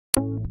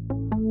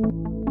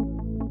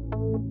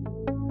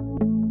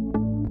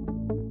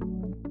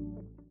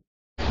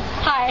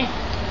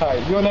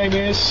Okay, your name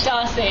is?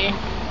 Darcy.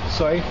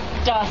 Sorry?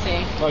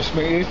 Darcy. Nice to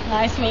meet you.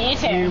 Nice to meet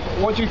you too.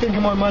 What do you think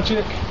of my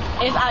magic?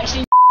 It's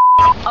actually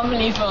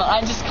unbelievable.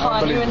 I just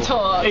can't even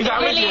talk. Is that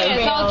really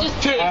really? I'll just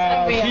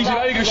He's an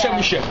ogre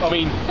showmanship. I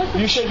mean,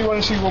 you said you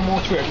want to see one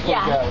more trick.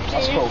 Yeah.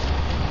 That's cool.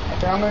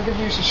 Okay, I'm going to give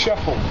you some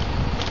shuffle.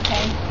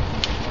 Okay.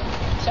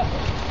 Shuffle.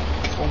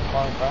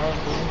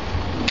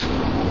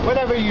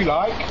 Whenever you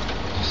like,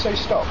 just say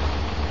stop.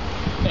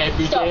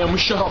 Every Stop. day I'm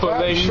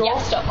shuffling. Sure. Yeah,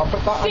 stop. I'll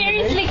put that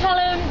Seriously, underneath.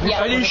 Callum?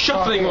 Are you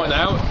shuffling right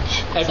now?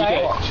 Every Sorry?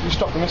 day. Watch, you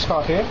stop on this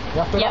card here. You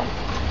have to Yep.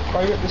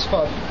 try rip this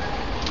card.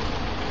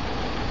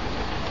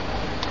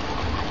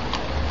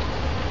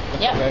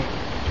 Yep. Okay.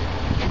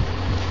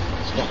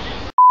 Stop.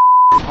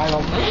 Hang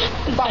on.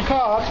 If that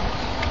card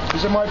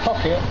is in my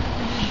pocket,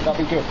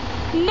 that'd be good.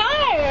 No!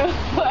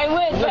 I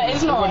would, but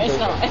it's not. It's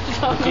not. It's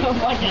not in your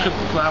pocket.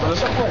 I'll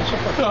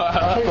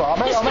tell you what,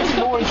 I'll make it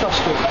more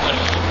interesting.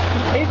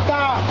 If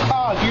that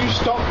card you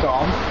stopped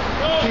on,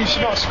 you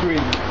should not scream.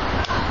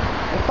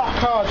 If that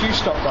card you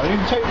stopped on, you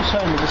can take this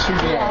home with a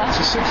souvenir. Yeah. It's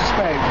a 6 of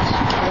spades.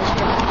 It's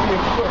going to be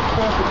a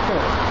perfect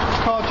fit. The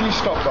card you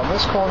stopped on,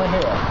 this corner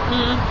here,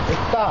 if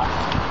that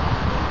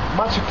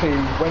magically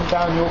went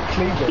down your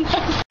cleavage,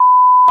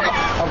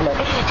 have a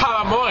look. How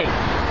am I?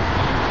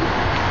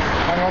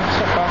 Hang on,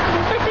 step back.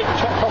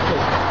 Check properly.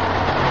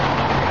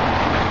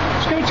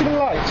 Just go to the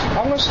light.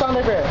 I'm going to stand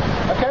over here.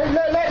 Okay?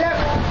 Look.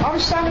 I'm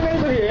standing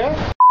over here.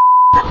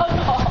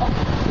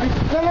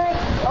 No.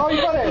 Oh,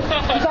 you got it.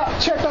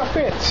 Check that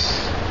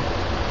fits.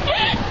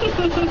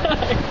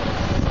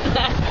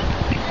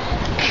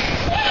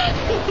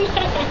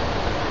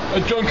 A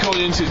drunk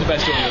audience is the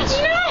best audience.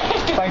 No!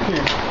 Thank you.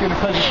 It's been a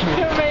pleasure to meet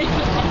you.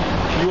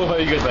 You are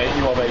very good, mate.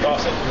 You are very good.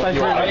 Thank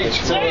you very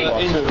much.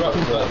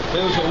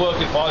 Bill's got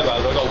work in 5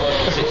 hours, I've got work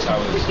in 6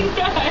 hours. 6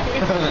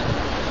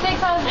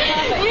 hours is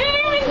perfect. You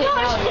didn't even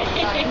touch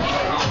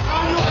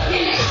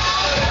me!